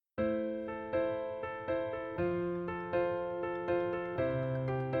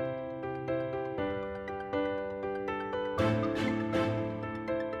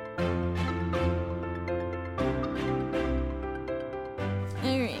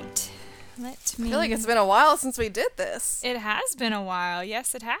I I feel like me. it's been a while since we did this. It has been a while.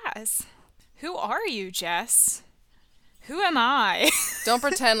 Yes, it has. Who are you, Jess? Who am I? Don't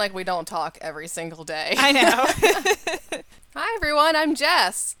pretend like we don't talk every single day. I know. Hi, everyone. I'm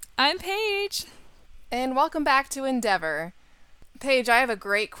Jess. I'm Paige. And welcome back to Endeavor. Paige, I have a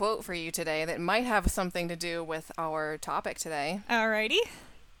great quote for you today that might have something to do with our topic today. Alrighty.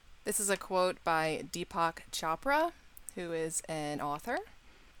 This is a quote by Deepak Chopra, who is an author.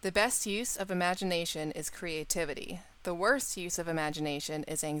 The best use of imagination is creativity. The worst use of imagination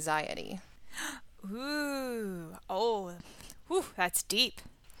is anxiety. Ooh. Oh. Whew, that's deep.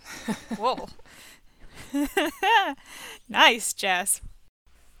 Whoa. Nice, Jess.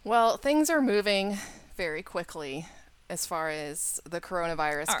 Well, things are moving very quickly as far as the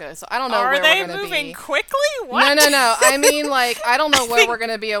coronavirus goes. So I don't know Are where they we're going to moving be. quickly? What? No. I mean, like, I don't know where we're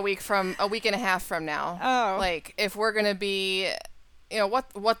going to be a week and a half from now. Oh. Like, if we're going to be,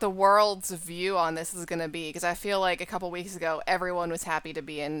 what the world's view on this is going to be. Because I feel like a couple weeks ago, everyone was happy to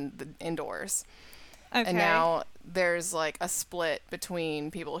be indoors. Okay. And now there's like a split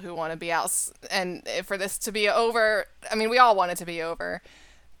between people who want to be out. And for this to be over, I mean, we all want it to be over.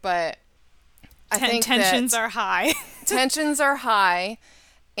 But I think tensions are high. tensions are high,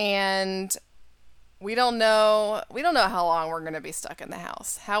 and we don't know how long we're going to be stuck in the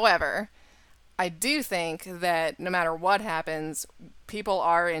house. However, I do think that no matter what happens, people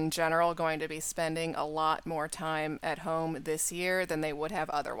are in general going to be spending a lot more time at home this year than they would have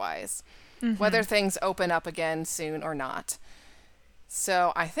otherwise, whether things open up again soon or not.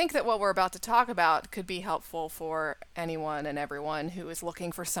 So I think that what we're about to talk about could be helpful for anyone and everyone who is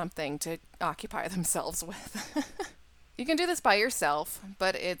looking for something to occupy themselves with. You can do this by yourself,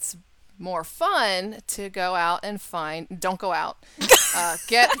 but it's more fun to go out and don't go out.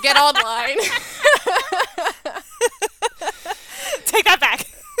 Get online. Take that back.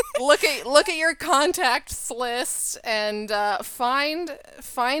 Look at your contacts list and find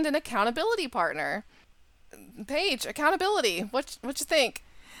an accountability partner. Paige, accountability. What you think?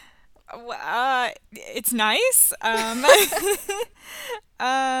 It's nice.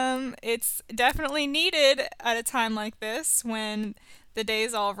 It's definitely needed at a time like this when the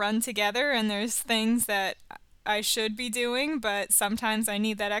days all run together and there's things that I should be doing, but sometimes I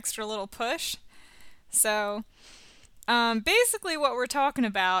need that extra little push. So, basically what we're talking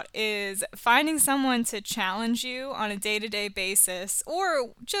about is finding someone to challenge you on a day-to-day basis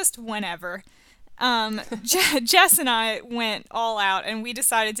or just whenever. Jess and I went all out and we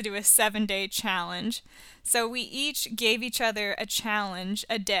decided to do a 7-day challenge. So we each gave each other a challenge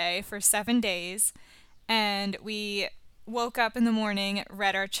a day for 7 days, and we woke up in the morning,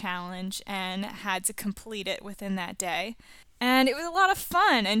 read our challenge, and had to complete it within that day. And it was a lot of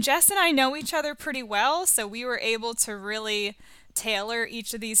fun, and Jess and I know each other pretty well, so we were able to really tailor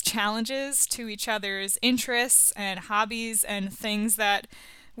each of these challenges to each other's interests and hobbies and things that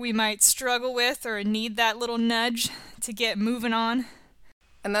we might struggle with or need that little nudge to get moving on.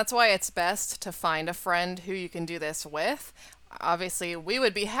 And that's why it's best to find a friend who you can do this with. Obviously, we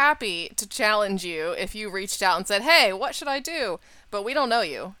would be happy to challenge you if you reached out and said, hey, what should I do? But we don't know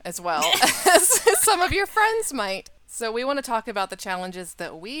you as well as some of your friends might. So we want to talk about the challenges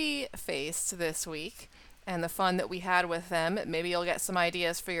that we faced this week and the fun that we had with them. Maybe you'll get some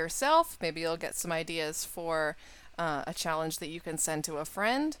ideas for yourself. Maybe you'll get some ideas for a challenge that you can send to a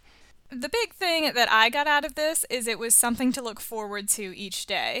friend. The big thing that I got out of this is it was something to look forward to each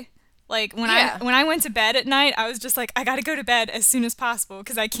day. Like when I went to bed at night, I was just like, I gotta go to bed as soon as possible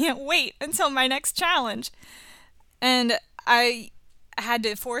because I can't wait until my next challenge. And I had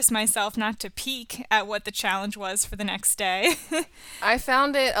to force myself not to peek at what the challenge was for the next day. I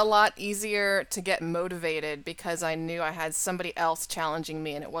found it a lot easier to get motivated because I knew I had somebody else challenging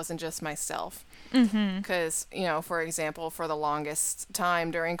me and it wasn't just myself. Because, for example, for the longest time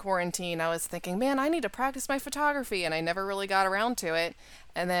during quarantine, I was thinking, man, I need to practice my photography, and I never really got around to it.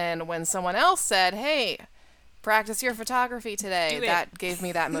 And then when someone else said, hey, practice your photography today, that gave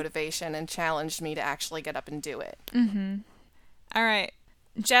me that motivation and challenged me to actually get up and do it. All right.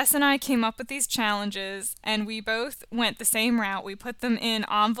 Jess and I came up with these challenges, and we both went the same route. We put them in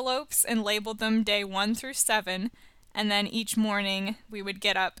envelopes and labeled them day 1 through 7. And then each morning we would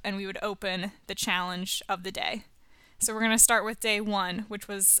get up and we would open the challenge of the day. So we're going to start with day 1, which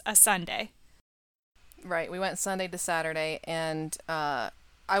was a Sunday. Right, we went Sunday to Saturday, and I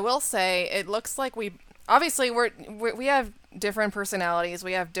will say it looks like we have different personalities,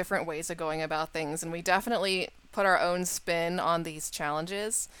 we have different ways of going about things, and we definitely put our own spin on these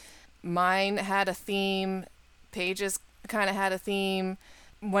challenges. Mine had a theme, Paige's kind of had a theme.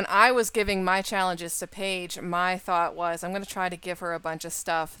 When I was giving my challenges to Paige, my thought was I'm going to try to give her a bunch of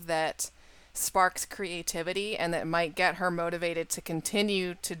stuff that sparks creativity and that might get her motivated to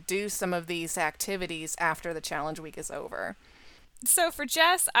continue to do some of these activities after the challenge week is over. So for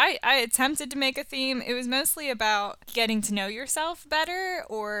Jess, I attempted to make a theme. It was mostly about getting to know yourself better,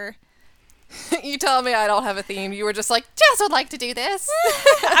 or... You tell me I don't have a theme. You were just like, Jess would like to do this.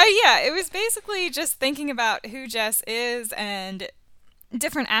 Yeah, it was basically just thinking about who Jess is and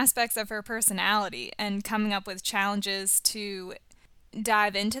different aspects of her personality and coming up with challenges to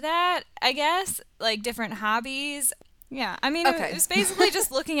dive into that, I guess, like different hobbies. Yeah, I mean, Okay. it was basically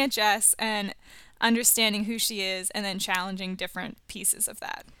just looking at Jess and understanding who she is and then challenging different pieces of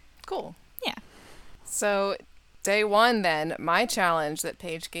that. Cool. Yeah. So day one then, my challenge that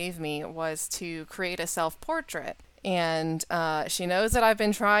Paige gave me was to create a self-portrait. And she knows that I've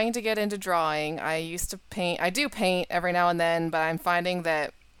been trying to get into drawing. I used to paint. I do paint every now and then, but I'm finding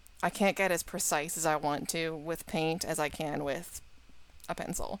that I can't get as precise as I want to with paint as I can with a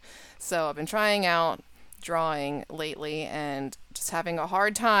pencil. So I've been trying out drawing lately and just having a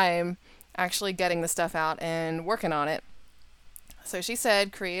hard time actually getting the stuff out and working on it. So she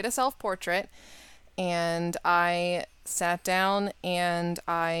said, create a self-portrait. And I sat down and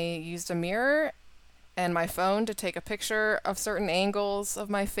I used a mirror and my phone to take a picture of certain angles of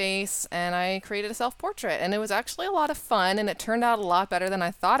my face, and I created a self-portrait. And it was actually a lot of fun, and it turned out a lot better than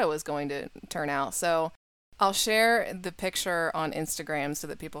I thought it was going to turn out. So I'll share the picture on Instagram so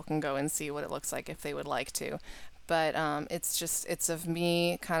that people can go and see what it looks like if they would like to. But it's of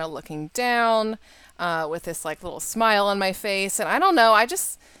me kind of looking down with this like little smile on my face. And I don't know,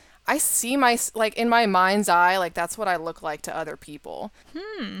 I see like in my mind's eye, like that's what I look like to other people.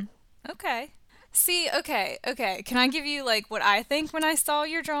 Okay. See, okay. Can I give you, like, what I think when I saw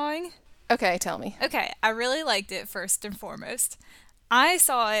your drawing? Okay, tell me. Okay, I really liked it, first and foremost. I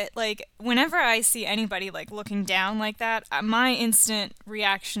saw it, like, whenever I see anybody, like, looking down like that, my instant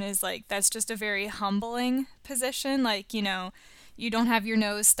reaction is, like, that's just a very humbling position. Like, you know, you don't have your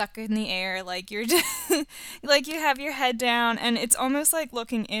nose stuck in the air, like, you're just, like, you have your head down, and it's almost like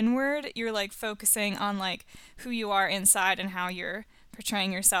looking inward. You're, like, focusing on, like, who you are inside and how you're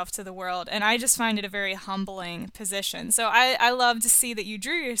portraying yourself to the world, and I just find it a very humbling position. So I love to see that you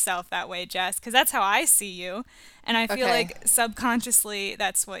drew yourself that way, Jess, because that's how I see you, and I feel like subconsciously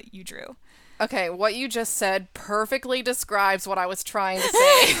that's what you drew. Okay, what you just said perfectly describes what I was trying to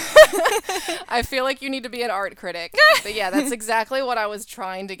say. I feel like you need to be an art critic. But yeah, that's exactly what I was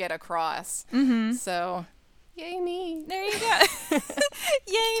trying to get across. Mm-hmm. So, yay me. There you go.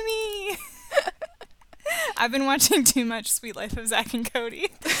 Yay me. I've been watching too much Sweet Life of Zack and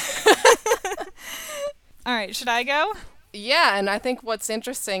Cody. All right, should I go? Yeah, and I think what's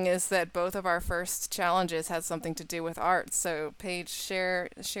interesting is that both of our first challenges had something to do with art. So, Paige, share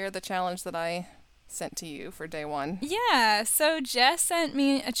the challenge that I sent to you for day one. Yeah, so Jess sent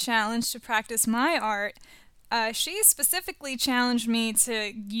me a challenge to practice my art. She specifically challenged me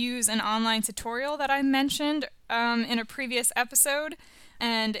to use an online tutorial that I mentioned in a previous episode,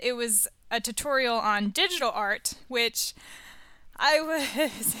 and it was a tutorial on digital art, which I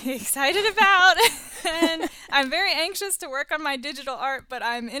was excited about, and I'm very anxious to work on my digital art, but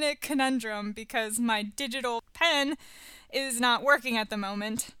I'm in a conundrum because my digital pen is not working at the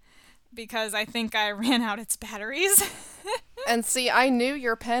moment because I think I ran out its batteries. And see, I knew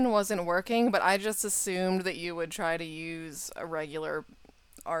your pen wasn't working, but I just assumed that you would try to use a regular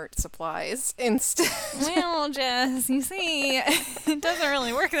art supplies instead. Well, Jess, you see, it doesn't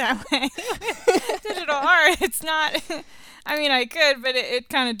really work that way. Digital art, it's not... I mean, I could, but it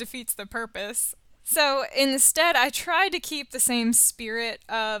kind of defeats the purpose. So instead, I tried to keep the same spirit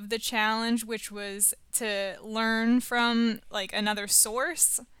of the challenge, which was to learn from, like, another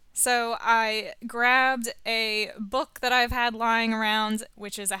source. So I grabbed a book that I've had lying around,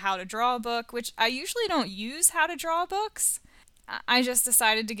 which is a how to draw book, which I usually don't use how to draw books. I just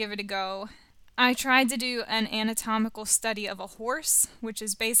decided to give it a go. I tried to do an anatomical study of a horse, which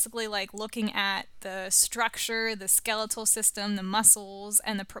is basically like looking at the structure, the skeletal system, the muscles,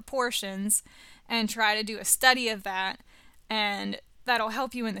 and the proportions, and try to do a study of that. And that'll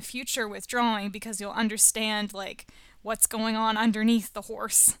help you in the future with drawing because you'll understand like what's going on underneath the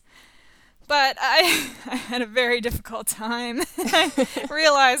horse. But I had a very difficult time. I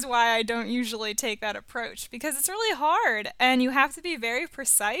realized why I don't usually take that approach, because it's really hard, and you have to be very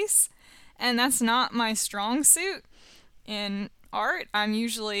precise, and that's not my strong suit. In art, I'm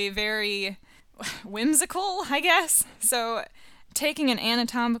usually very whimsical, I guess. So taking an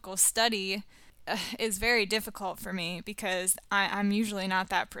anatomical study is very difficult for me because I'm usually not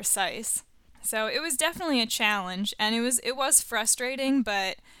that precise. So it was definitely a challenge, and it was frustrating,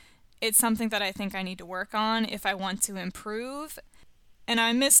 but it's something that I think I need to work on if I want to improve. and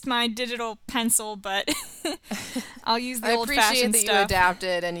I missed my digital pencil, but I'll use the I old-fashioned appreciate that stuff. you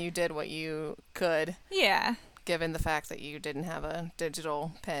adapted and you did what you could, Yeah, given the fact that you didn't have a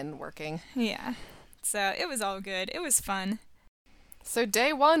digital pen working. yeah. So it was all good. It was fun. So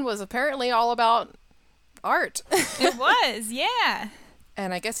day one was apparently all about art. It was, yeah.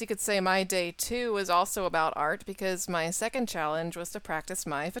 And I guess you could say my day two was also about art because my second challenge was to practice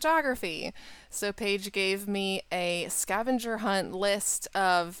my photography. So Paige gave me a scavenger hunt list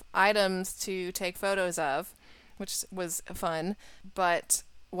of items to take photos of, which was fun. But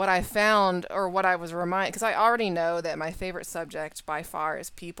what I found, or what I was reminded, because I already know that my favorite subject by far is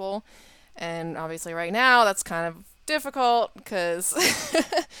people. And obviously right now that's kind of difficult because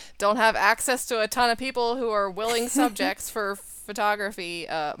don't have access to a ton of people who are willing subjects for photography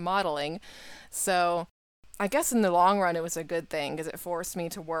modeling. So I guess in the long run it was a good thing because it forced me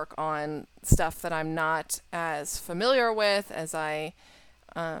to work on stuff that I'm not as familiar with, as I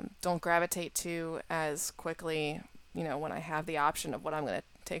don't gravitate to as quickly, when I have the option of what I'm going to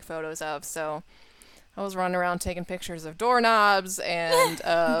take photos of. So I was running around taking pictures of doorknobs and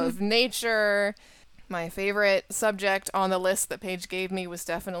of nature. My favorite subject on the list that Paige gave me was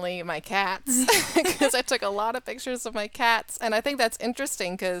definitely my cats, because I took a lot of pictures of my cats, and I think that's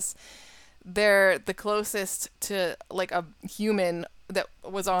interesting because they're the closest to like a human that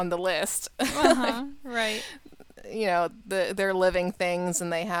was on the list. Right. They're living things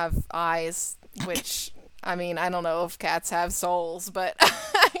and they have eyes, which, I mean, I don't know if cats have souls, but the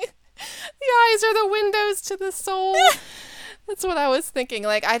eyes are the windows to the soul. That's what I was thinking.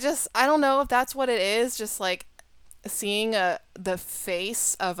 Like, I don't know if that's what it is. Just like seeing the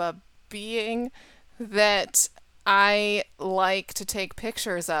face of a being that I like to take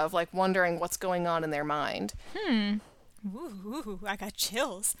pictures of, like wondering what's going on in their mind. Ooh, I got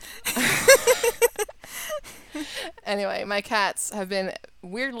chills. Anyway, my cats have been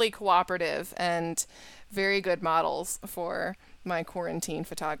weirdly cooperative and very good models for my quarantine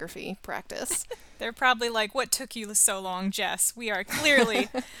photography practice. They're probably like, what took you so long, Jess? We are clearly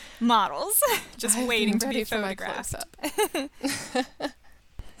models, just waiting to be photographed.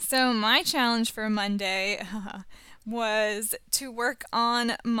 So my challenge for Monday was to work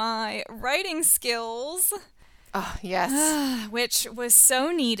on my writing skills. Oh, yes. Which was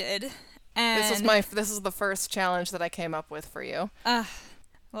so needed. And this is the first challenge that I came up with for you.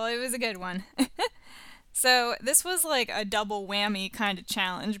 Well, it was a good one. So this was like a double whammy kind of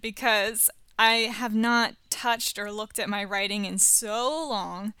challenge because I have not touched or looked at my writing in so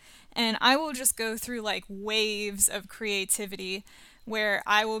long, and I will just go through like waves of creativity where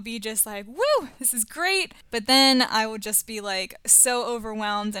I will be just like, woo, this is great. But then I will just be like so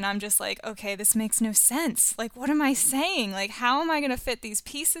overwhelmed and I'm just like, okay, this makes no sense. Like, what am I saying? Like, how am I going to fit these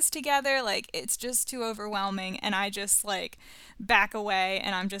pieces together? Like, it's just too overwhelming. And I just like back away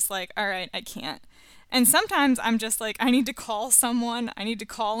and I'm just like, all right, I can't. And sometimes I'm just like, I need to call someone, I need to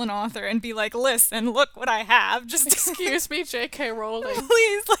call an author and be like, listen, look what I have. Just excuse me, J.K. Rowling.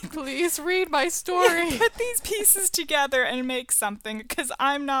 Please read my story. Put these pieces together and make something because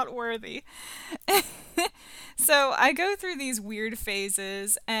I'm not worthy. So I go through these weird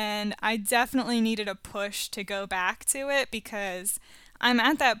phases and I definitely needed a push to go back to it because I'm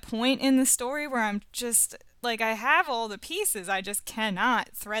at that point in the story where I'm just like, I have all the pieces, I just cannot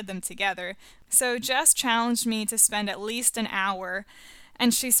thread them together. So Jess challenged me to spend at least an hour,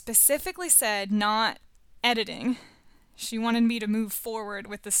 and she specifically said not editing. She wanted me to move forward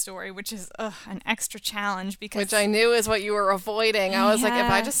with the story, which is an extra challenge because... Which I knew is what you were avoiding. I was like,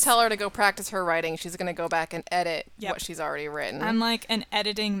 if I just tell her to go practice her writing, she's going to go back and edit what she's already written. I'm like an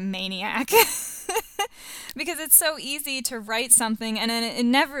editing maniac. Because it's so easy to write something and then it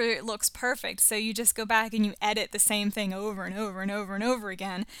never looks perfect. So you just go back and you edit the same thing over and over and over and over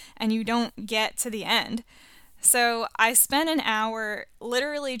again, and you don't get to the end. So I spent an hour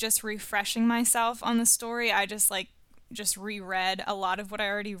literally just refreshing myself on the story. I just reread a lot of what I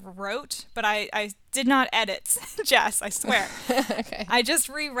already wrote, but I did not edit, Jess, I swear. Okay. I just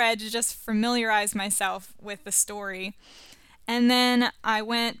reread to just familiarize myself with the story. And then I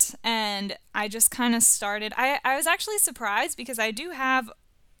went and I just kind of started. I was actually surprised because I do have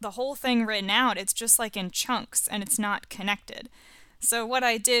the whole thing written out. It's just like in chunks and it's not connected. So what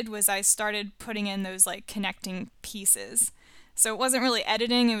I did was I started putting in those like connecting pieces. So it wasn't really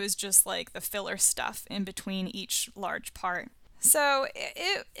editing, it was just like the filler stuff in between each large part. So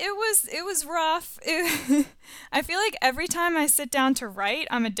it was rough. I feel like every time I sit down to write,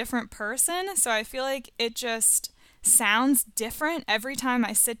 I'm a different person. So I feel like it just sounds different every time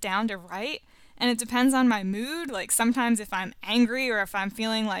I sit down to write. And it depends on my mood. Like sometimes if I'm angry or if I'm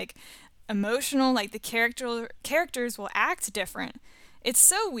feeling like emotional, like the characters will act different. It's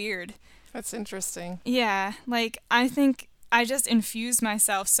so weird. That's interesting. Yeah, like I think I just infuse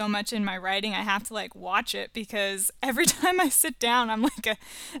myself so much in my writing. I have to like watch it because every time I sit down, I'm like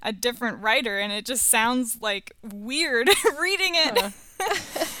a different writer, and it just sounds like weird reading it.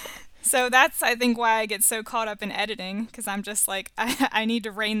 Huh. So that's, I think, why I get so caught up in editing, because I'm just like, I need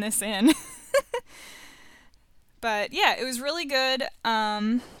to rein this in. But yeah, it was really good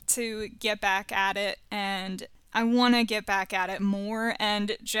to get back at it, and I want to get back at it more.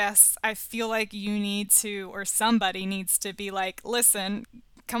 And Jess, I feel like you need to, or somebody needs to be like, listen,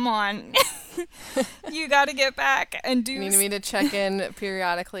 come on, you got to get back and do. You need me to check in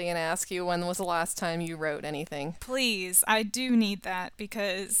periodically and ask you when was the last time you wrote anything. Please, I do need that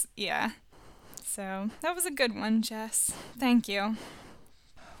because, yeah. So that was a good one, Jess. Thank you.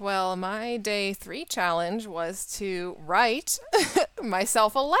 Well, my day 3 challenge was to write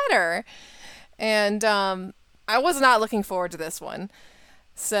myself a letter. And I was not looking forward to this one.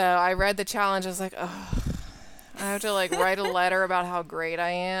 So I read the challenge. I was like, oh, I have to like write a letter about how great I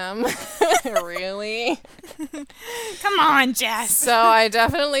am. Really? Come on, Jess. So I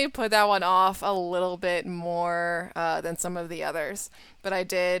definitely put that one off a little bit more than some of the others. But I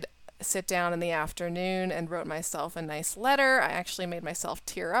did sit down in the afternoon and wrote myself a nice letter. I actually made myself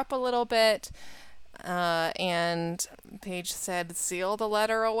tear up a little bit. And Paige said, seal the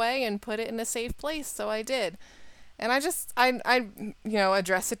letter away and put it in a safe place. So I did. And I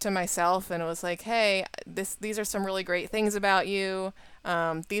addressed it to myself and was like, hey, these are some really great things about you.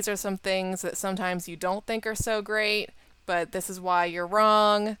 These are some things that sometimes you don't think are so great, but this is why you're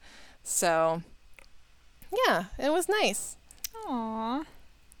wrong. So, yeah, it was nice. Aww.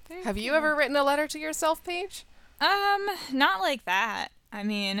 Have you ever written a letter to yourself, Paige? Not like that. I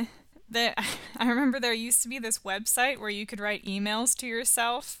mean, I remember there used to be this website where you could write emails to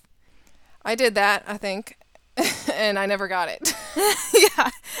yourself. I did that, I think, and I never got it.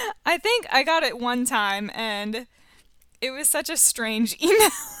 Yeah, I think I got it one time, and it was such a strange email.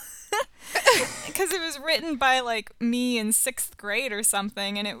 Because it was written by, like, me in 6th grade or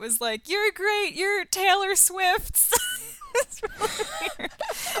something, and it was like, you're great, you're Taylor Swift. It's really weird.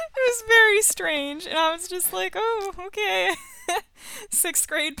 It was very strange, and I was just like, oh, okay. 6th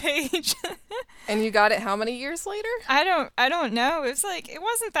grade Paige. And you got it how many years later? I don't know. It was like, it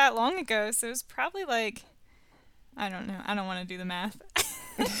wasn't that long ago, so it was probably like, I don't know. I don't want to do the math.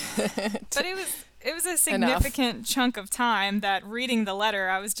 But it was a significant chunk of time that reading the letter,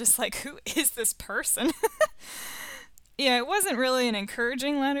 I was just like, who is this person? Yeah, it wasn't really an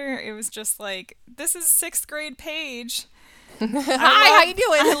encouraging letter. It was just like, this is 6th grade Paige. Hi, how you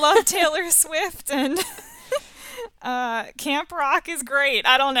doing? I love Taylor Swift, and Camp Rock is great.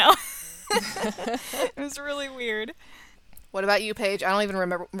 I don't know. It was really weird. What about you, Paige? I don't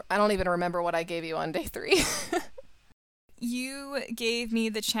even remember what I gave you on day 3. You gave me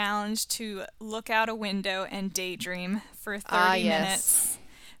the challenge to look out a window and daydream for 30 minutes.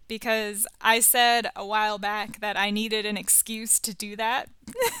 Because I said a while back that I needed an excuse to do that.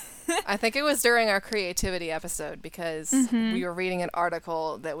 I think it was during our creativity episode because we were reading an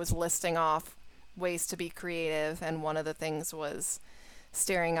article that was listing off ways to be creative, and one of the things was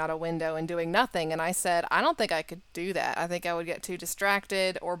staring out a window and doing nothing. And I said, I don't think I could do that. I think I would get too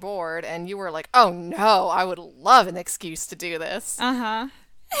distracted or bored. And you were like, oh no, I would love an excuse to do this.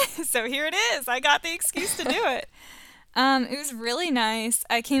 So here it is. I got the excuse to do it. It was really nice.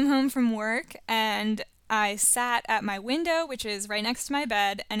 I came home from work and I sat at my window, which is right next to my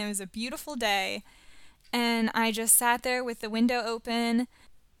bed, and it was a beautiful day. And I just sat there with the window open.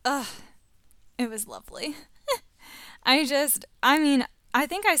 Ugh, it was lovely. I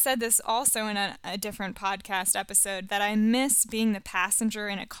think I said this also in a different podcast episode, that I miss being the passenger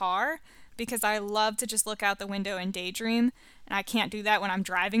in a car because I love to just look out the window and daydream, and I can't do that when I'm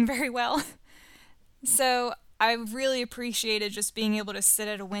driving very well. So I really appreciated just being able to sit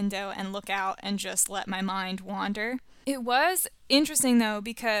at a window and look out and just let my mind wander. It was interesting, though,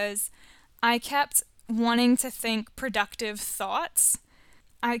 because I kept wanting to think productive thoughts.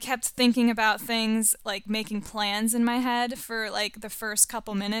 I kept thinking about things, like making plans in my head for like the first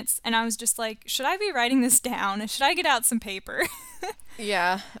couple minutes, and I was just like, should I be writing this down? Should I get out some paper?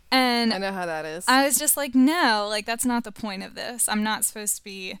 Yeah, and I know how that is. I was just like, no, like that's not the point of this. I'm not supposed to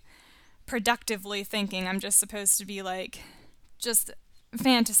be productively thinking. I'm just supposed to be like just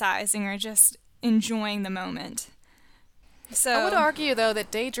fantasizing or just enjoying the moment. So I would argue though that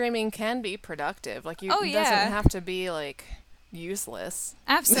daydreaming can be productive. Like it doesn't have to be like useless.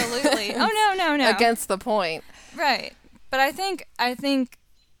 Absolutely. Oh no. Against the point. Right. But I think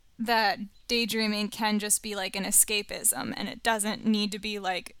that daydreaming can just be like an escapism, and it doesn't need to be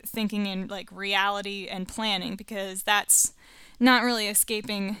like thinking in like reality and planning, because that's not really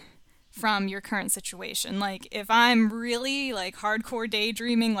escaping from your current situation. Like, if I'm really, like, hardcore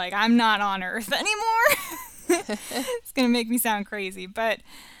daydreaming, like, I'm not on Earth anymore. It's gonna make me sound crazy, but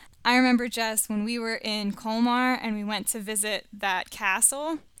I remember, Jess, when we were in Colmar and we went to visit that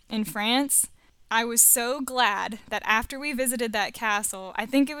castle in France, I was so glad that after we visited that castle, I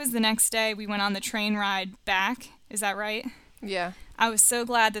think it was the next day, we went on the train ride back. Is that right? Yeah. I was so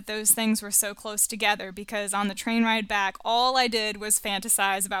glad that those things were so close together, because on the train ride back, all I did was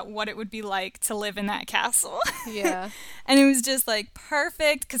fantasize about what it would be like to live in that castle. Yeah. And it was just like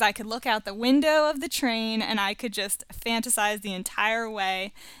perfect, because I could look out the window of the train and I could just fantasize the entire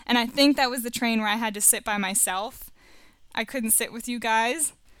way. And I think that was the train where I had to sit by myself. I couldn't sit with you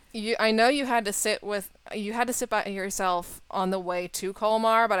guys. I know you had to sit by yourself on the way to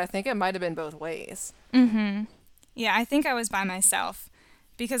Colmar, but I think it might have been both ways. Mm-hmm. Yeah, I think I was by myself,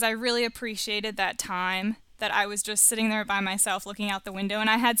 because I really appreciated that time that I was just sitting there by myself looking out the window, and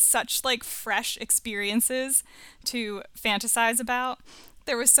I had such, like, fresh experiences to fantasize about.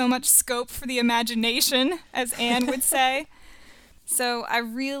 There was so much scope for the imagination, as Anne would say. So I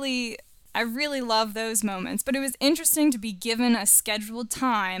really love those moments, but it was interesting to be given a scheduled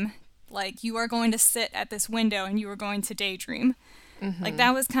time, like, you are going to sit at this window and you are going to daydream. Mm-hmm. Like,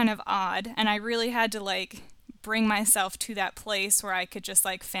 that was kind of odd, and I really had to, like, bring myself to that place where I could just,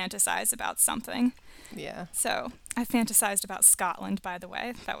 like, fantasize about something. Yeah. So I fantasized about Scotland, by the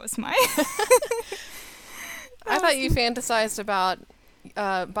way. That was my... I thought you fantasized about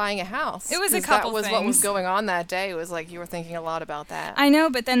buying a house. It was a couple things. That was what was going on that day. It was like you were thinking a lot about that. I know,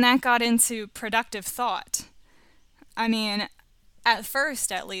 but then that got into productive thought. I mean, at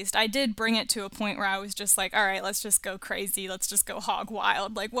first, at least, I did bring it to a point where I was just like, all right, let's just go crazy. Let's just go hog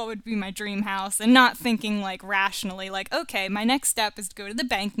wild. Like, what would be my dream house? And not thinking, like, rationally, like, okay, my next step is to go to the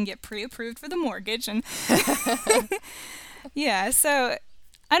bank and get pre-approved for the mortgage. And yeah, so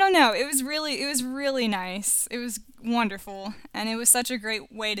I don't know. It was really nice. It was wonderful. And it was such a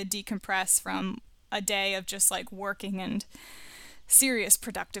great way to decompress from a day of just, like, working and serious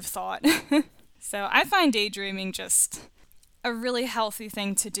productive thought. So I find daydreaming just a really healthy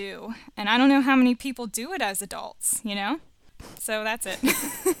thing to do. And I don't know how many people do it as adults, you know? So that's it.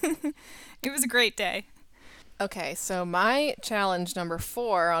 It was a great day. Okay, so my challenge number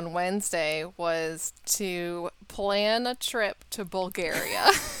 4 on Wednesday was to plan a trip to Bulgaria.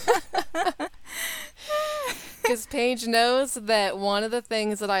 Because Paige knows that one of the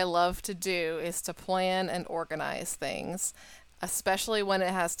things that I love to do is to plan and organize things, especially when it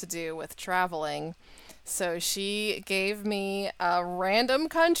has to do with traveling. So she gave me a random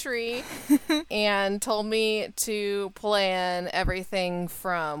country and told me to plan everything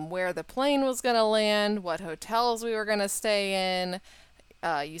from where the plane was going to land, what hotels we were going to stay in.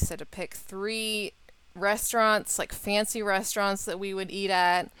 You said to pick 3 restaurants, like fancy restaurants that we would eat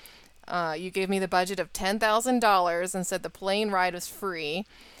at. You gave me the budget of $10,000 and said the plane ride was free.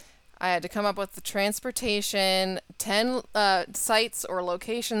 I had to come up with the transportation, 10 sites or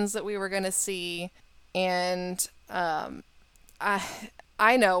locations that we were going to see. And I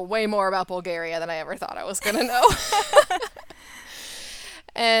know way more about Bulgaria than I ever thought I was going to know.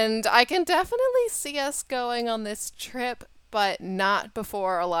 And I can definitely see us going on this trip, but not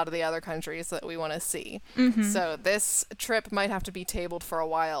before a lot of the other countries that we want to see. Mm-hmm. So this trip might have to be tabled for a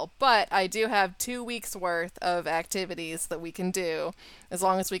while, but I do have 2 weeks worth of activities that we can do as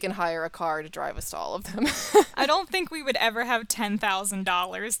long as we can hire a car to drive us to all of them. I don't think we would ever have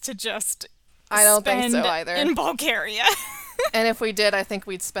 $10,000 to just I don't think so either. In Bulgaria. And if we did, I think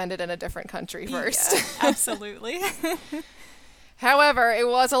we'd spend it in a different country first. Yeah, absolutely. However, it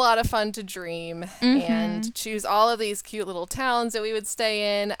was a lot of fun to dream and choose all of these cute little towns that we would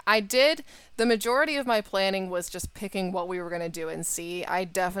stay in. The majority of my planning was just picking what we were going to do and see. I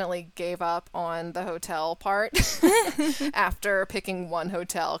definitely gave up on the hotel part after picking one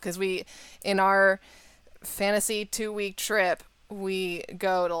hotel, because in our fantasy 2-week trip, we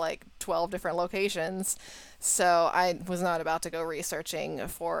go to like 12 different locations. So I was not about to go researching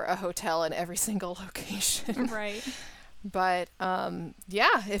for a hotel in every single location. Right. But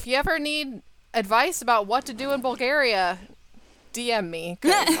yeah, if you ever need advice about what to do in Bulgaria, DM me,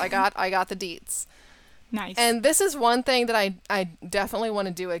 'cause I got the deets. Nice. And this is one thing that I definitely want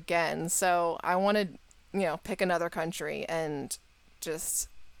to do again. So I want to, pick another country and just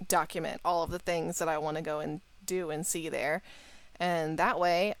document all of the things that I want to go and do and see there. And that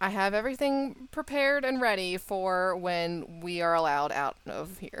way I have everything prepared and ready for when we are allowed out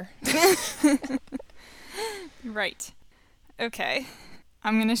of here. Right. Okay.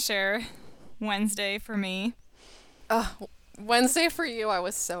 I'm going to share Wednesday for me. Wednesday for You, I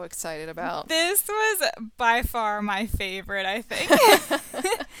was so excited about. This was by far my favorite, I think.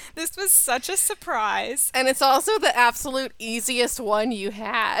 This was such a surprise. And it's also the absolute easiest one you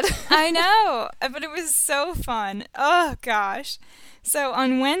had. I know, but it was so fun. Oh, gosh. So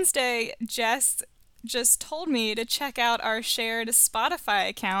on Wednesday, Jess just told me to check out our shared Spotify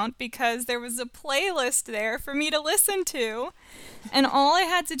account because there was a playlist there for me to listen to. And all I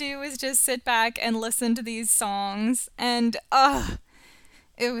had to do was just sit back and listen to these songs. And,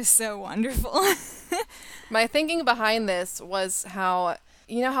 it was so wonderful. My thinking behind this was how,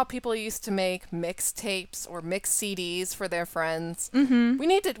 you know how people used to make mixtapes or mix CDs for their friends? Mm-hmm. We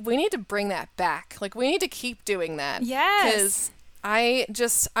need to bring that back. Like, we need to keep doing that. Yes. Because I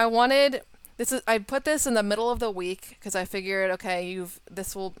put this in the middle of the week because I figured, okay,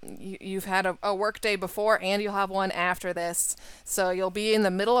 you've had a work day before and you'll have one after this, so you'll be in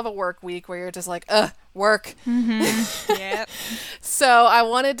the middle of a work week where you're just like, work. Mm-hmm. Yep. So I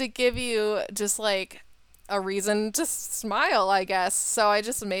wanted to give you just like a reason to smile, I guess. So I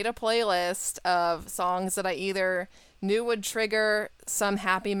just made a playlist of songs that I either knew would trigger some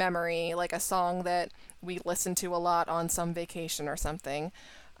happy memory, like a song that we listened to a lot on some vacation or something.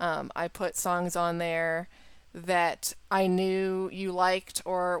 I put songs on there that I knew you liked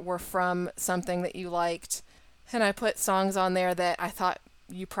or were from something that you liked. And I put songs on there that I thought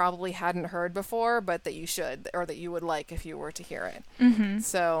you probably hadn't heard before, but that you should, or that you would like if you were to hear it. Mm-hmm.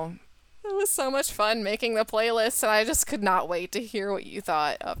 So it was so much fun making the playlist, and I just could not wait to hear what you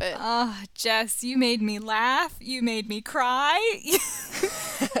thought of it. Oh, Jess, you made me laugh. You made me cry.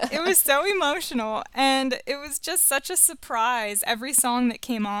 It was so emotional, and it was just such a surprise every song that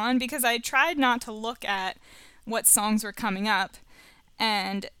came on because I tried not to look at what songs were coming up,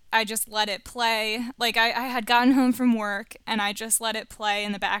 and I just let it play. Like, I had gotten home from work, and I just let it play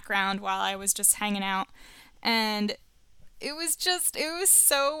in the background while I was just hanging out, and it was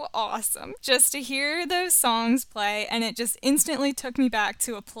so awesome just to hear those songs play, and it just instantly took me back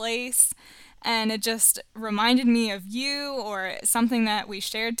to a place, and it just reminded me of you or something that we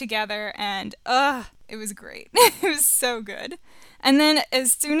shared together, and it was great. It was so good. And then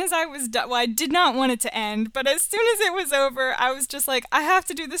as soon as I was done, well, I did not want it to end, but as soon as it was over, I was just like, I have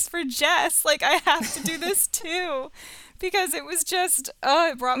to do this for Jess. Like, I have to do this too. Because it was just,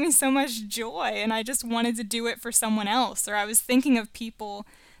 it brought me so much joy, and I just wanted to do it for someone else, or I was thinking of people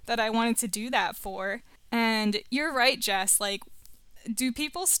that I wanted to do that for. And you're right, Jess, like, do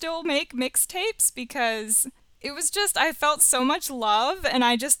people still make mixtapes? Because it was just, I felt so much love, and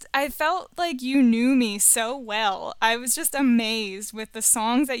I felt like you knew me so well. I was just amazed with the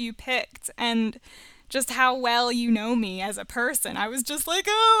songs that you picked, and just how well you know me as a person. I was just like,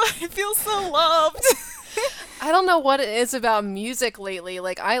 I feel so loved. I don't know what it is about music lately.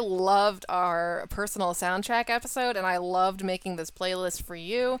 Like, I loved our personal soundtrack episode, and I loved making this playlist for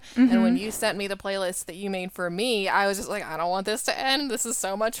you. Mm-hmm. And when you sent me the playlist that you made for me, I was just like, I don't want this to end. This is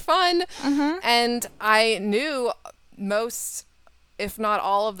so much fun. Mm-hmm. And I knew most, if not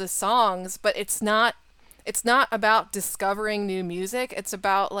all of the songs, but it's not about discovering new music. It's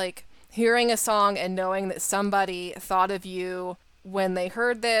about, like, hearing a song and knowing that somebody thought of you when they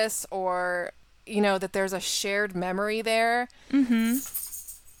heard this, or, you know, that there's a shared memory there. Mm-hmm.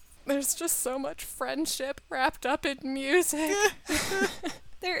 There's just so much friendship wrapped up in music.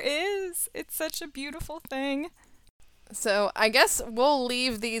 There is. It's such a beautiful thing. So I guess we'll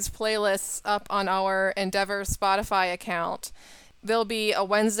leave these playlists up on our Endeavor Spotify account. There'll be a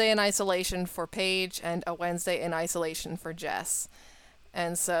Wednesday in isolation for Paige and a Wednesday in isolation for Jess.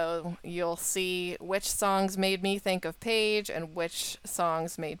 And so you'll see which songs made me think of Paige and which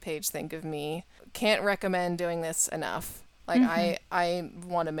songs made Paige think of me. Can't recommend doing this enough. Like, mm-hmm. I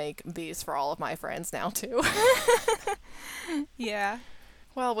want to make these for all of my friends now, too. Yeah.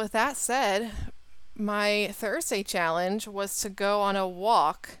 Well, with that said, my Thursday challenge was to go on a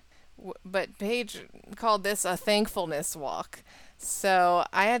walk, but Paige called this a thankfulness walk. So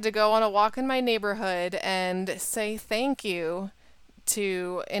I had to go on a walk in my neighborhood and say thank you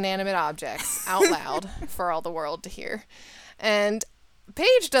to inanimate objects out loud for all the world to hear. And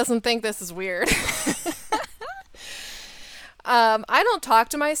Paige doesn't think this is weird. I don't talk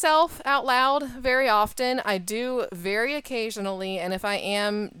to myself out loud very often. I do very occasionally, and if I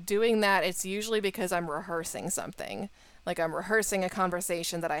am doing that, it's usually because I'm rehearsing something. Like, I'm rehearsing a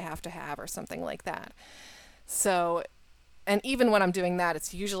conversation that I have to have or something like that. So, and even when I'm doing that,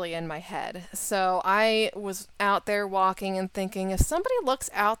 it's usually in my head. So I was out there walking and thinking, if somebody looks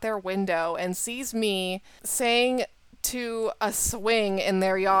out their window and sees me saying to a swing in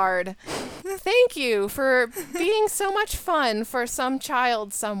their yard, thank you for being so much fun for some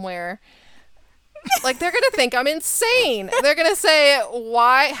child somewhere, Like, they're going to think I'm insane. They're going to say,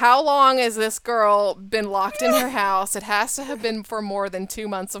 how long has this girl been locked in her house? It has to have been for more than 2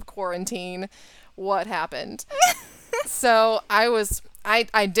 months of quarantine. What happened? So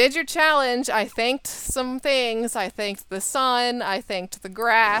I did your challenge. I thanked some things. I thanked the sun. I thanked the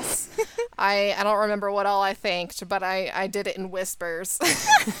grass. I don't remember what all I thanked, but I did it in whispers.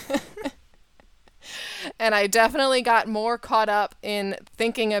 And I definitely got more caught up in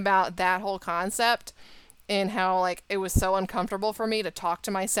thinking about that whole concept and how, like, it was so uncomfortable for me to talk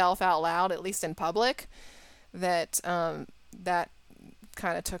to myself out loud, at least in public, that that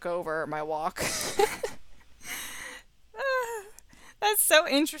kind of took over my walk. That's so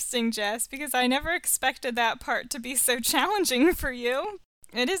interesting, Jess, because I never expected that part to be so challenging for you.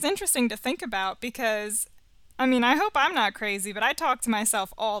 It is interesting to think about because, I mean, I hope I'm not crazy, but I talk to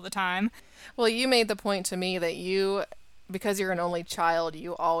myself all the time. Well, you made the point to me that because you're an only child,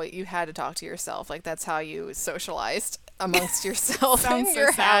 you had to talk to yourself. Like, that's how you socialized amongst yourself in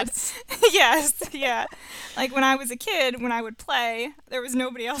your house. Yes, yeah. Like, when I was a kid, when I would play, there was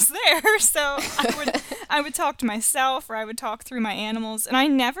nobody else there, so I would talk to myself, or I would talk through my animals, and I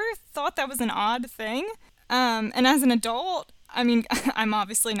never thought that was an odd thing. And as an adult, I mean, I'm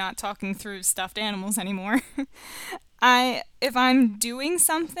obviously not talking through stuffed animals anymore. If I'm doing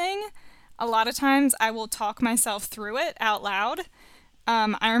something, a lot of times I will talk myself through it out loud.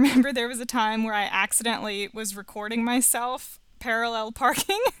 I remember there was a time where I accidentally was recording myself parallel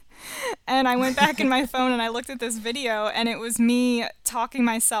parking, and I went back in my phone and I looked at this video, and it was me talking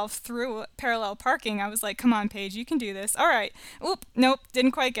myself through parallel parking. I was like, come on, Paige, you can do this. All right. Oop, nope,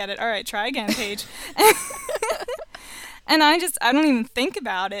 didn't quite get it. All right, try again, Paige. And I don't even think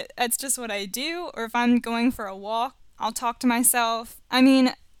about it. It's just what I do. Or if I'm going for a walk, I'll talk to myself. I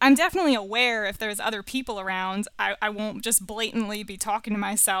mean, I'm definitely aware if there's other people around. I won't just blatantly be talking to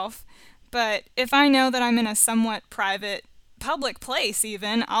myself. But if I know that I'm in a somewhat private, public place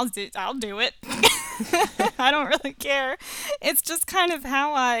even, I'll do it. I don't really care. It's just kind of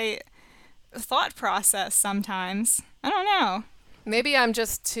how I thought process sometimes. I don't know. Maybe I'm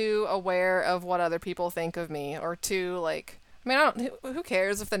just too aware of what other people think of me, or too, like, I mean, who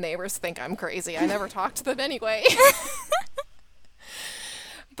cares if the neighbors think I'm crazy? I never talk to them anyway.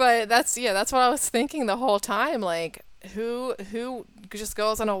 But that's what I was thinking the whole time. Like, who just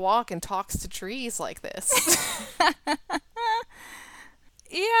goes on a walk and talks to trees like this?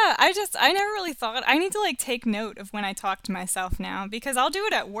 Yeah, I never really thought. I need to, like, take note of when I talk to myself now, because I'll do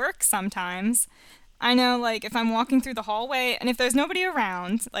it at work sometimes. I know, like, if I'm walking through the hallway, and if there's nobody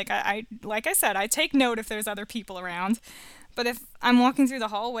around, like I said, I take note if there's other people around. But if I'm walking through the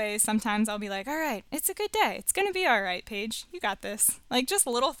hallway, sometimes I'll be like, all right, it's a good day. It's going to be all right, Paige. You got this. Like, just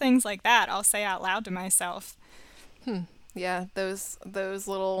little things like that I'll say out loud to myself. Yeah, those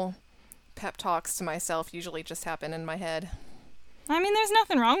little pep talks to myself usually just happen in my head. I mean, there's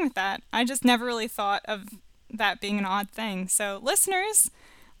nothing wrong with that. I just never really thought of that being an odd thing. So, listeners,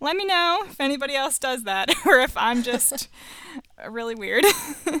 let me know if anybody else does that, or if I'm just really weird.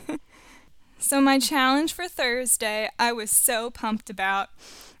 So my challenge for Thursday, I was so pumped about.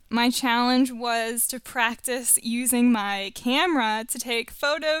 My challenge was to practice using my camera to take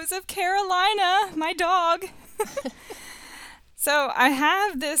photos of Carolina, my dog. So I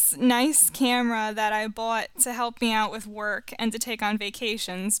have this nice camera that I bought to help me out with work and to take on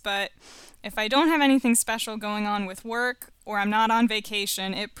vacations, but if I don't have anything special going on with work, or I'm not on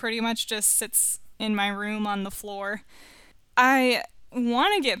vacation, it pretty much just sits in my room on the floor. I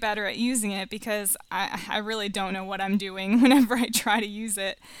want to get better at using it because I really don't know what I'm doing whenever I try to use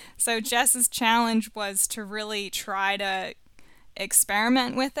it. So Jess's challenge was to really try to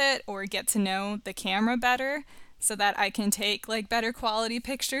experiment with it or get to know the camera better so that I can take, like, better quality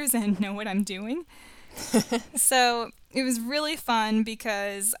pictures and know what I'm doing. So it was really fun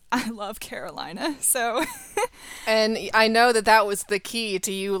because I love Carolina. So and I know that was the key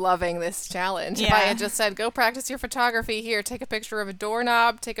to you loving this challenge. Yeah. If I had just said, go practice your photography here, take a picture of a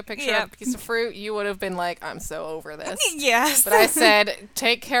doorknob, take a picture of a piece of fruit, you would have been like, I'm so over this. Yes. But I said,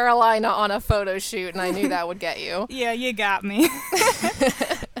 take Carolina on a photo shoot, and I knew that would get you. Yeah, you got me.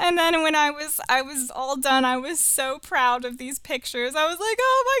 And then when I was all done, I was so proud of these pictures. I was like,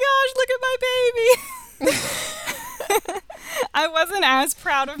 oh my gosh, look at my baby. I wasn't as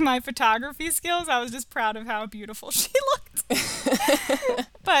proud of my photography skills. I was just proud of how beautiful she looked.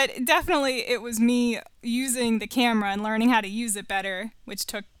 But definitely it was me using the camera and learning how to use it better, which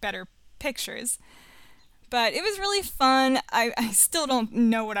took better pictures. But it was really fun. I still don't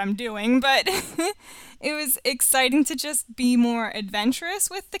know what I'm doing, but it was exciting to just be more adventurous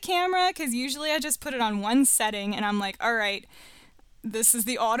with the camera, because usually I just put it on one setting and I'm like, all right, this is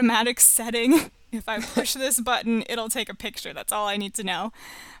the automatic setting. if I push this button, it'll take a picture. That's all I need to know.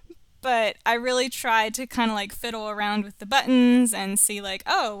 But I really tried to kind of like fiddle around with the buttons and see like,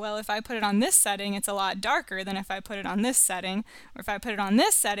 oh, well, if I put it on this setting, it's a lot darker than if I put it on this setting. Or if I put it on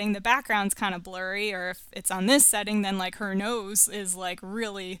this setting, the background's kind of blurry. Or if it's on this setting, then like her nose is like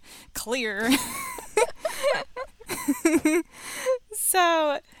really clear.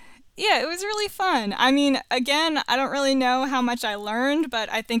 So, yeah, it was really fun. I mean, again, I don't really know how much I learned,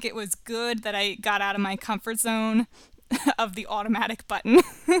 but I think it was good that I got out of my comfort zone of the automatic button.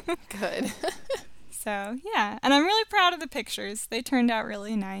 Good. So, yeah, and I'm really proud of the pictures. They turned out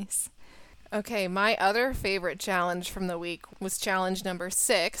really nice. Okay, my other favorite challenge from the week was challenge number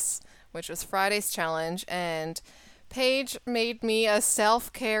 6, which was Friday's challenge, and Paige made me a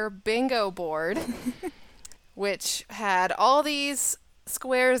self-care bingo board, which had all these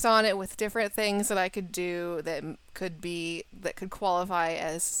squares on it with different things that I could do that could qualify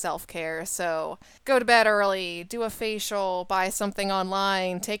as self-care. So go to bed early, do a facial, buy something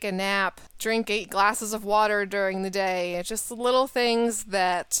online, take a nap, drink 8 glasses of water during the day. It's just little things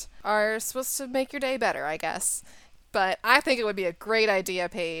that are supposed to make your day better, I guess. But I think it would be a great idea,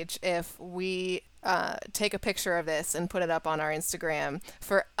 Paige, if we take a picture of this and put it up on our Instagram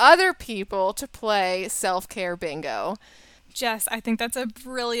for other people to play self-care bingo. Jess, I think that's a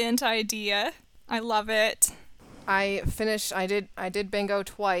brilliant idea. I love it. I did bingo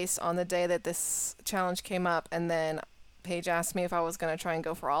twice on the day that this challenge came up, and then Paige asked me if I was going to try and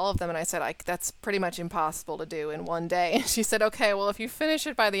go for all of them, and I said that's pretty much impossible to do in one day. And she said, okay, well, if you finish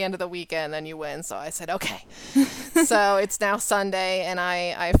it by the end of the weekend, then you win. So I said, okay. So it's now Sunday, and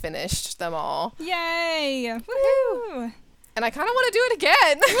I finished them all. Yay! Woohoo! And I kind of want to do it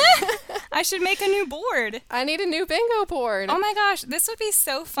again. I should make a new board. I need a new bingo board. Oh my gosh, this would be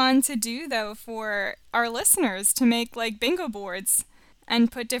so fun to do, though, for our listeners to make, like, bingo boards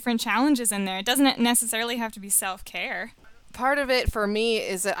and put different challenges in there. It doesn't necessarily have to be self-care. Part of it for me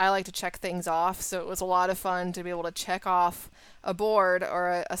is that I like to check things off, so it was a lot of fun to be able to check off a board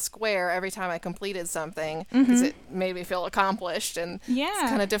or a square every time I completed something, because it made me feel accomplished, and it's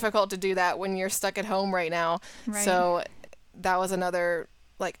kind of difficult to do that when you're stuck at home right now. Right. So that was another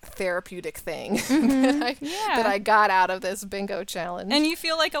like therapeutic thing that I got out of this bingo challenge. And you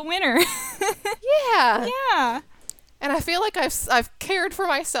feel like a winner. Yeah. Yeah. And I feel like I've cared for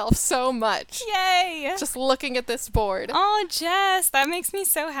myself so much. Yay! Just looking at this board. Oh, Jess, that makes me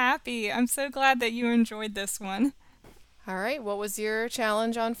so happy. I'm so glad that you enjoyed this one. All right, what was your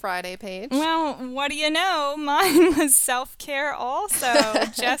challenge on Friday, Paige? Well, what do you know? Mine was self-care also.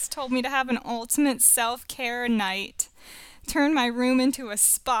 Jess told me to have an ultimate self-care night. Turn my room into a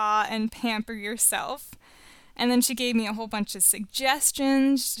spa and pamper yourself. And then she gave me a whole bunch of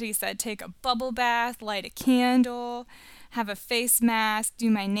suggestions. She said take a bubble bath, light a candle, have a face mask, do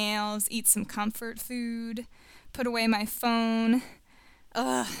my nails, eat some comfort food, put away my phone.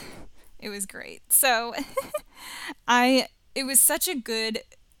 Ugh, it was great. So it was such a good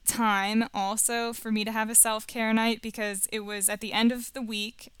time also for me to have a self-care night, because it was at the end of the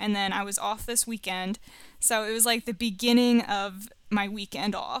week and then I was off this weekend. So it was like the beginning of my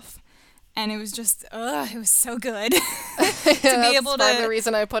weekend off. And it was just, it was so good to be able to. That's the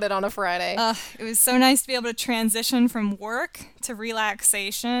reason I put it on a Friday. It was so nice to be able to transition from work to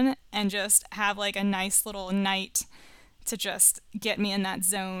relaxation and just have like a nice little night to just get me in that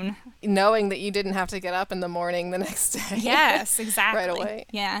zone. Knowing that you didn't have to get up in the morning the next day. Yes, exactly. Right away.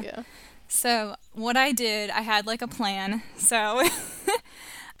 Yeah. So what I did, I had like a plan. So,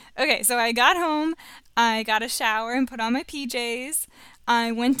 okay, so I got home, I got a shower and put on my PJs.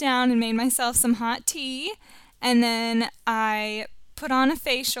 I went down and made myself some hot tea, and then I put on a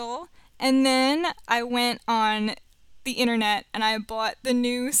facial, and then I went on the internet and I bought the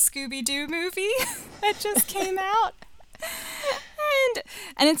new Scooby-Doo movie that just came out.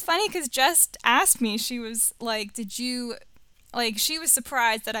 And it's funny because Jess asked me, she was like, she was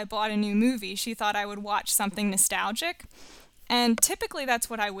surprised that I bought a new movie. She thought I would watch something nostalgic, and typically that's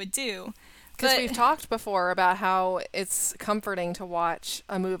what I would do. Because we've talked before about how it's comforting to watch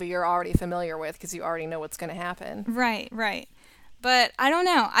a movie you're already familiar with because you already know what's going to happen. Right. But I don't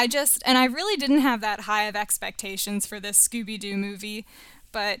know. I really didn't have that high of expectations for this Scooby-Doo movie.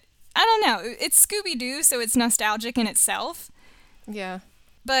 But I don't know. It's Scooby-Doo, so it's nostalgic in itself. Yeah.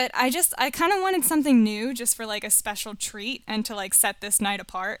 But I kind of wanted something new just for like a special treat and to like set this night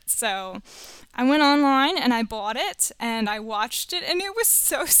apart. So I went online and I bought it and I watched it, and it was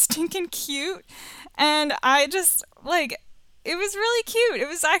so stinking cute. And I just it was really cute. It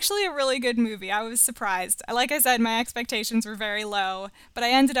was actually a really good movie. I was surprised. Like I said, my expectations were very low, but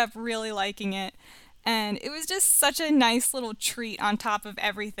I ended up really liking it. And it was just such a nice little treat on top of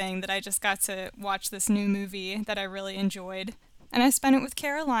everything that I just got to watch this new movie that I really enjoyed. And I spent it with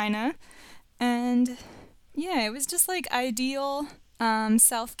Carolina. And yeah, it was just like ideal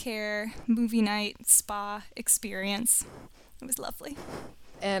self-care movie night spa experience. It was lovely.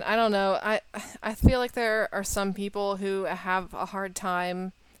 And I don't know, I feel like there are some people who have a hard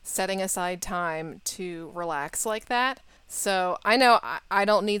time setting aside time to relax like that. So I know I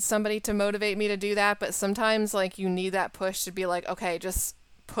don't need somebody to motivate me to do that, but sometimes like you need that push to be like, okay, just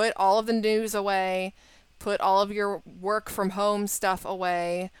put all of the news away, put all of your work from home stuff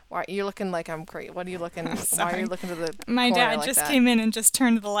away. Why are you looking like I'm crazy? What are you looking? Why are you looking to the My corner dad like just that? came in and just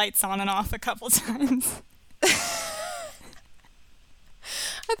turned the lights on and off a couple times.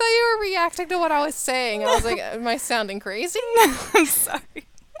 I thought you were reacting to what I was saying. I was like, am I sounding crazy? I'm sorry.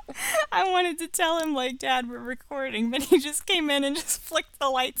 I wanted to tell him, like, Dad, we're recording, but he just came in and just flicked the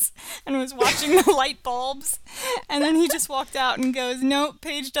lights and was watching the light bulbs. And then he just walked out and goes, nope,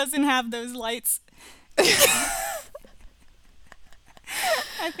 Paige doesn't have those lights. I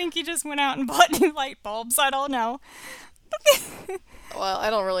think he just went out and bought new light bulbs. I don't know. Well, I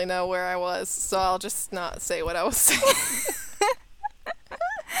don't really know where I was, so I'll just not say what I was saying.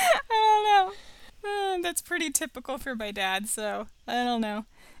 I don't know. That's pretty typical for my dad, so I don't know.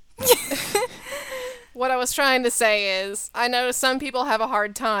 What I was trying to say is, I know some people have a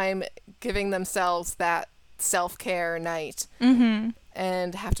hard time giving themselves that self-care night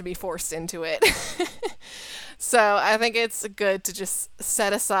and have to be forced into it. So I think it's good to just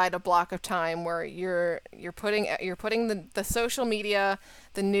set aside a block of time where you're putting the social media,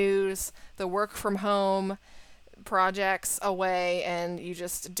 the news, the work from home projects away, and you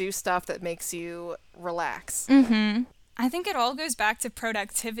just do stuff that makes you relax. I think it all goes back to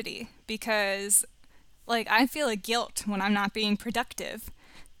productivity because, like, I feel a guilt when I'm not being productive.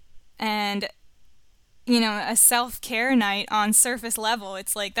 And, you know, a self-care night on surface level,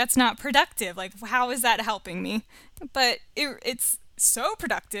 it's like, that's not productive. Like, how is that helping me? But it's so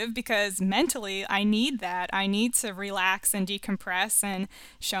productive because mentally I need that. I need to relax and decompress and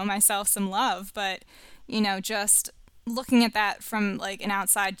show myself some love. But, you know, just looking at that from like an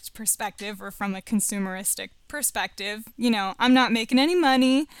outside perspective or from a consumeristic perspective, you know, I'm not making any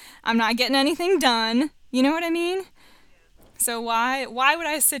money. I'm not getting anything done. You know what I mean? So why would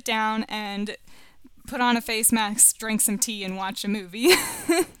I sit down and put on a face mask, drink some tea, and watch a movie?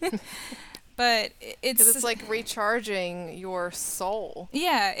 But Because it's like recharging your soul.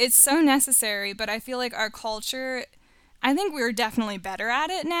 Yeah, it's so necessary, but I feel like our culture, I think we're definitely better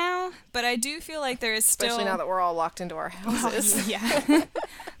at it now, but I do feel like there is still... Especially now that we're all locked into our houses. Yeah.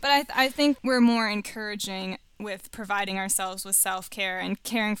 But I think we're more encouraging with providing ourselves with self-care and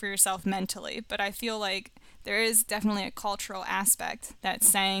caring for yourself mentally, but I feel like there is definitely a cultural aspect that's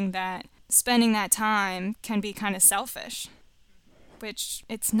saying that spending that time can be kind of selfish. Which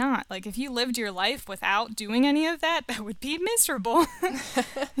it's not. Like, if you lived your life without doing any of that, that would be miserable.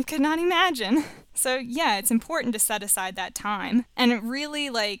 I could not imagine. So, yeah, it's important to set aside that time. And it really,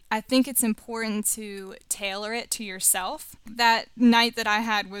 like, I think it's important to tailor it to yourself. That night that I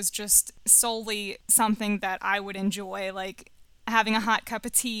had was just solely something that I would enjoy, like having a hot cup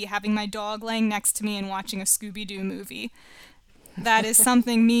of tea, having my dog laying next to me and watching a Scooby-Doo movie. That is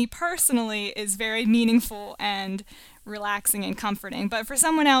something me personally is very meaningful and relaxing and comforting, but for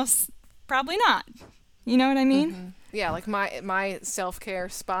someone else, probably not. You know what I mean? Mm-hmm. Yeah, like my self-care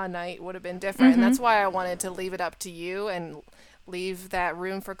spa night would have been different, and that's why I wanted to leave it up to you and leave that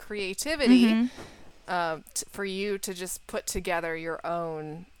room for creativity for you to just put together your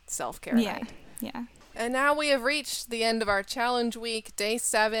own self-care night. Yeah. And now we have reached the end of our challenge week, day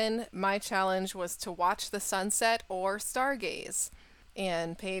 7. My challenge was to watch the sunset or stargaze.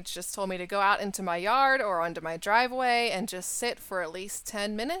 And Paige just told me to go out into my yard or onto my driveway and just sit for at least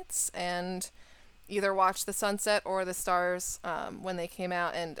 10 minutes and either watch the sunset or the stars when they came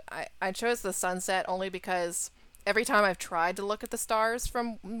out. And I chose the sunset only because every time I've tried to look at the stars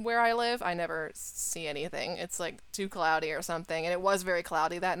from where I live, I never see anything. It's like too cloudy or something. And it was very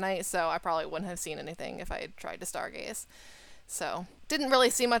cloudy that night, so I probably wouldn't have seen anything if I had tried to stargaze. So, didn't really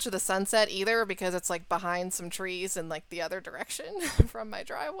see much of the sunset either because it's like behind some trees in like the other direction from my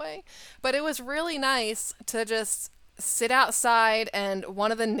driveway. But it was really nice to just sit outside, and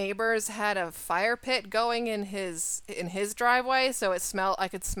one of the neighbors had a fire pit going in his driveway, so I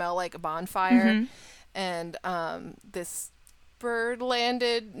could smell like a bonfire. And this bird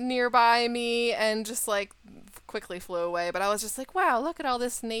landed nearby me and just like quickly flew away, but I was just like, wow, look at all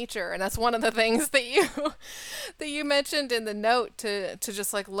this nature. And that's one of the things that you mentioned in the note, to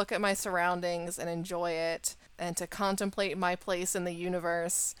just like look at my surroundings and enjoy it and to contemplate my place in the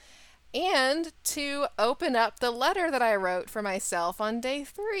universe. and to open up the letter that I wrote for myself on day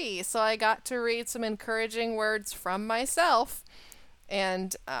 3. So I got to read some encouraging words from myself,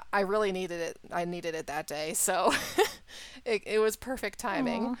 and I really needed it. I needed it that day, so it was perfect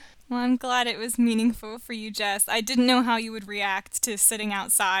timing. Aw. Well, I'm glad it was meaningful for you, Jess. I didn't know how you would react to sitting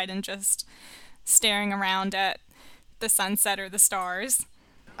outside and just staring around at the sunset or the stars.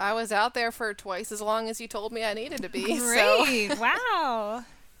 I was out there for twice as long as you told me I needed to be. Great! Wow!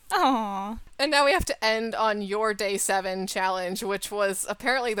 Aww. And now we have to end on your day 7 challenge, which was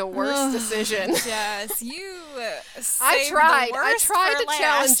apparently the worst decision. Jess, you I saved tried. the I worst tried for to last.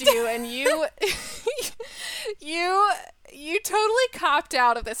 challenge you, and you totally copped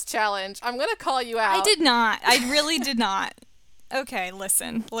out of this challenge. I'm gonna call you out. I did not. I really did not. Okay,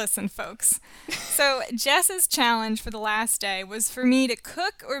 listen, folks. So, Jess's challenge for the last day was for me to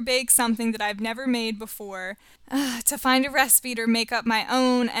cook or bake something that I've never made before, to find a recipe to make up my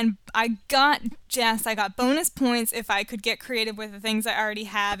own, and I got bonus points if I could get creative with the things I already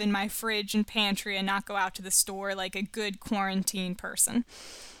have in my fridge and pantry and not go out to the store like a good quarantine person.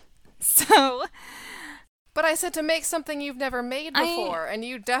 So... But I said to make something you've never made before, and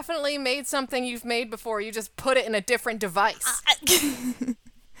you definitely made something you've made before. You just put it in a different device.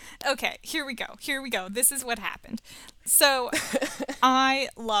 Okay, here we go. This is what happened. So, I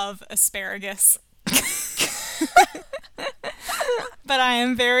love asparagus. But I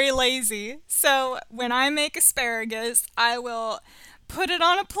am very lazy. So, when I make asparagus, I will put it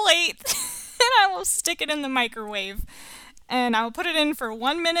on a plate and I will stick it in the microwave. And I will put it in for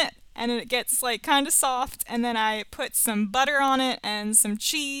 1 minute, and it gets like kind of soft, and then I put some butter on it and some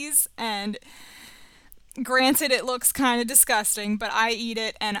cheese, and granted it looks kind of disgusting, but I eat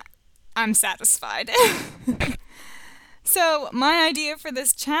it and I'm satisfied. So my idea for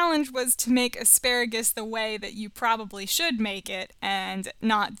this challenge was to make asparagus the way that you probably should make it and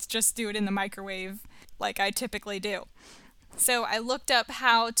not just do it in the microwave like I typically do. So I looked up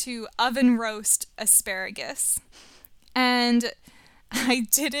how to oven roast asparagus. And I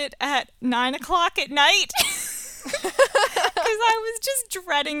did it at 9 o'clock at night. Because I was just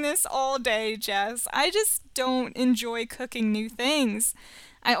dreading this all day, Jess. I just don't enjoy cooking new things.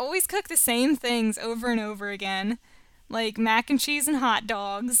 I always cook the same things over and over again. Like mac and cheese and hot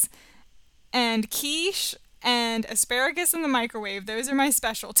dogs. And quiche and asparagus in the microwave. Those are my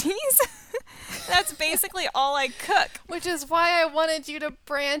specialties. That's basically all I cook. Which is why I wanted you to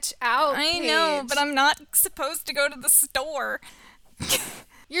branch out, I Paige. know, but I'm not supposed to go to the store.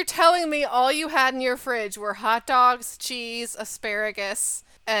 You're telling me all you had in your fridge were hot dogs, cheese, asparagus,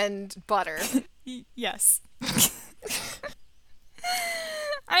 and butter. Yes.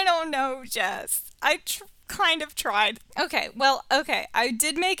 I don't know, Jess. I kind of tried. Okay, I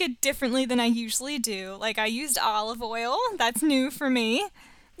did make it differently than I usually do. Like, I used olive oil. That's new for me.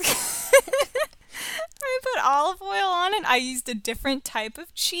 I put olive oil on it. I used a different type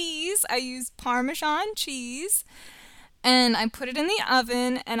of cheese. I used Parmesan cheese. And I put it in the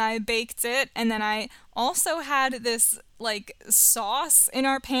oven and I baked it. And then I also had this like sauce in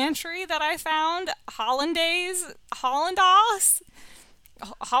our pantry that I found. Hollandaise sauce.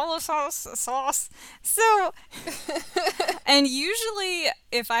 So, and usually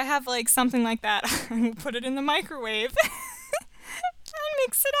if I have like something like that, I will put it in the microwave. I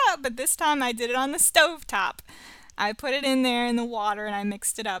mix it up, but this time I did it on the stovetop. I put it in there in the water and I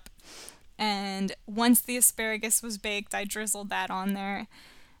mixed it up. And once the asparagus was baked, I drizzled that on there.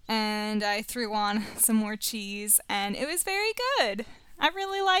 And I threw on some more cheese, and it was very good. I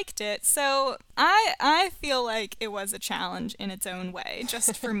really liked it. So I feel like it was a challenge in its own way,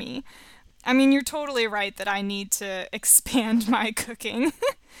 just for me. I mean, you're totally right that I need to expand my cooking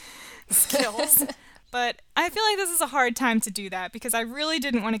skills. But I feel like this is a hard time to do that because I really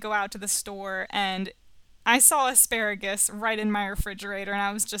didn't want to go out to the store, and I saw asparagus right in my refrigerator and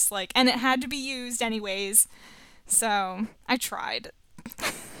I was just like, and it had to be used anyways. So I tried.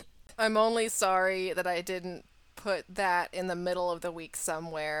 I'm only sorry that I didn't put that in the middle of the week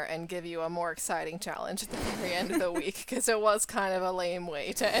somewhere and give you a more exciting challenge at the very end of the week, because it was kind of a lame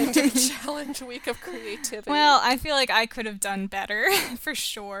way to end a challenge week of creativity. Well, I feel like I could have done better for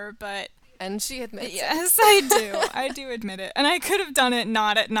sure, but... And she admits Yes, I do. I do admit it. And I could have done it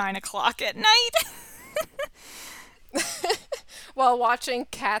not at 9 o'clock at night. While watching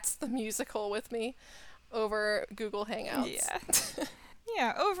Cats the Musical with me over Google Hangouts. Yeah.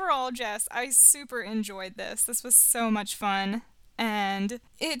 Yeah, overall, Jess, I super enjoyed this. This was so much fun. And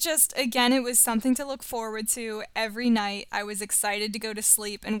it just, again, it was something to look forward to every night. I was excited to go to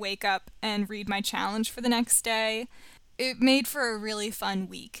sleep and wake up and read my challenge for the next day. It made for a really fun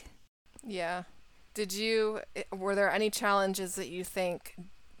week. Yeah. Were there any challenges that you think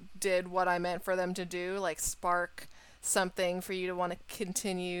did what I meant for them to do, like spark something for you to want to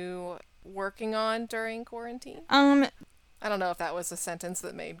continue working on during quarantine? I don't know if that was a sentence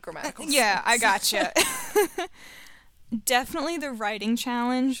that made grammatical sense. Yeah, I gotcha. Definitely the writing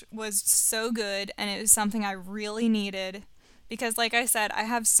challenge was so good, and it was something I really needed. Because like I said, I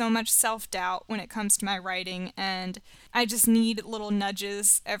have so much self-doubt when it comes to my writing, and I just need little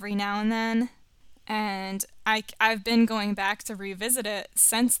nudges every now and then. And I've been going back to revisit it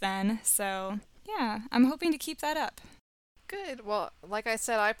since then, so yeah, I'm hoping to keep that up. Good. Well, like I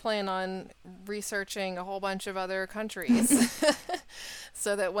said, I plan on researching a whole bunch of other countries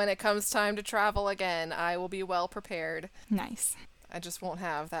so that when it comes time to travel again, I will be well prepared. Nice. I just won't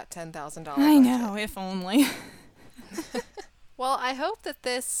have that $10,000 budget. I know, if only. Well, I hope that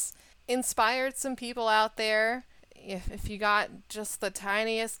this inspired some people out there. If you got just the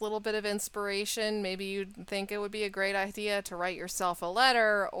tiniest little bit of inspiration, maybe you'd think it would be a great idea to write yourself a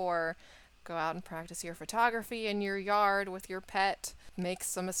letter or go out and practice your photography in your yard with your pet. Make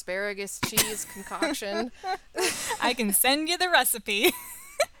some asparagus cheese concoction. I can send you the recipe.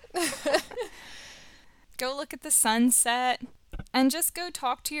 Go look at the sunset. And just go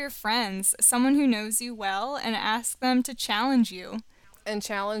talk to your friends, someone who knows you well, and ask them to challenge you. And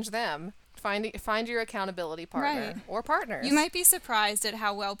challenge them. Find your accountability partner. Right. Or partners. You might be surprised at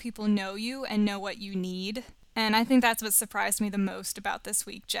how well people know you and know what you need. And I think that's what surprised me the most about this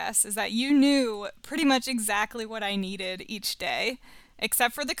week, Jess, is that you knew pretty much exactly what I needed each day,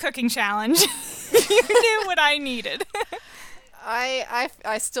 except for the cooking challenge. You knew what I needed.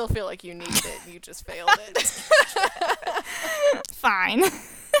 I still feel like you needed it. You just failed it. Fine.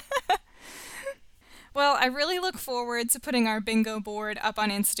 Well, I really look forward to putting our bingo board up on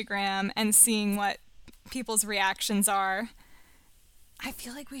Instagram and seeing what people's reactions are. I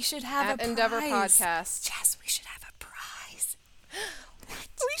feel like we should have a prize. Endeavor Podcast. Yes, we should have a prize.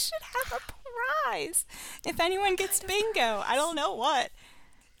 We should have a prize. If anyone gets bingo, I don't know what.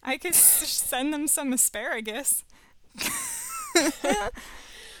 I could send them some asparagus.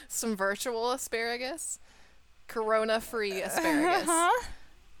 Some virtual asparagus. Corona-free asparagus.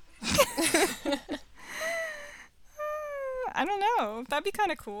 I don't know. That'd be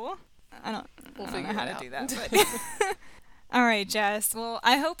kind of cool. I don't know how to do that. But all right, Jess. Well,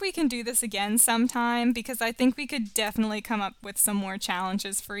 I hope we can do this again sometime because I think we could definitely come up with some more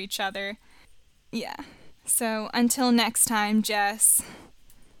challenges for each other. Yeah. So until next time, Jess.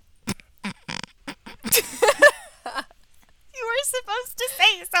 You were supposed to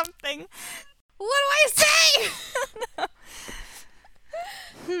say something. What do I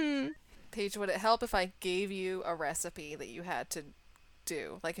say? Paige, would it help if I gave you a recipe that you had to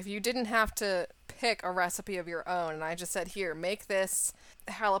do? Like if you didn't have to pick a recipe of your own and I just said, here, make this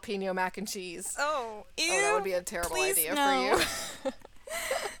jalapeno mac and cheese. Oh, ew. Oh, that would be a terrible idea no. for you.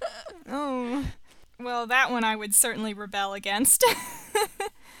 Oh. Well, that one I would certainly rebel against.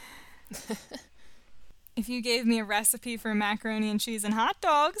 If you gave me a recipe for macaroni and cheese and hot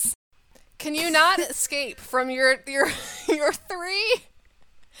dogs. Can you not escape from your three?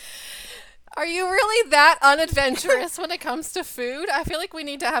 Are you really that unadventurous when it comes to food? I feel like we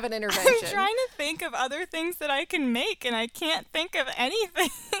need to have an intervention. I'm trying to think of other things that I can make, and I can't think of anything.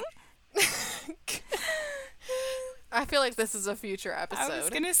 I feel like this is a future episode. I was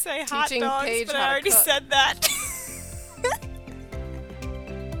going to say hot Teaching dogs, Paige but how I to already cook. said that.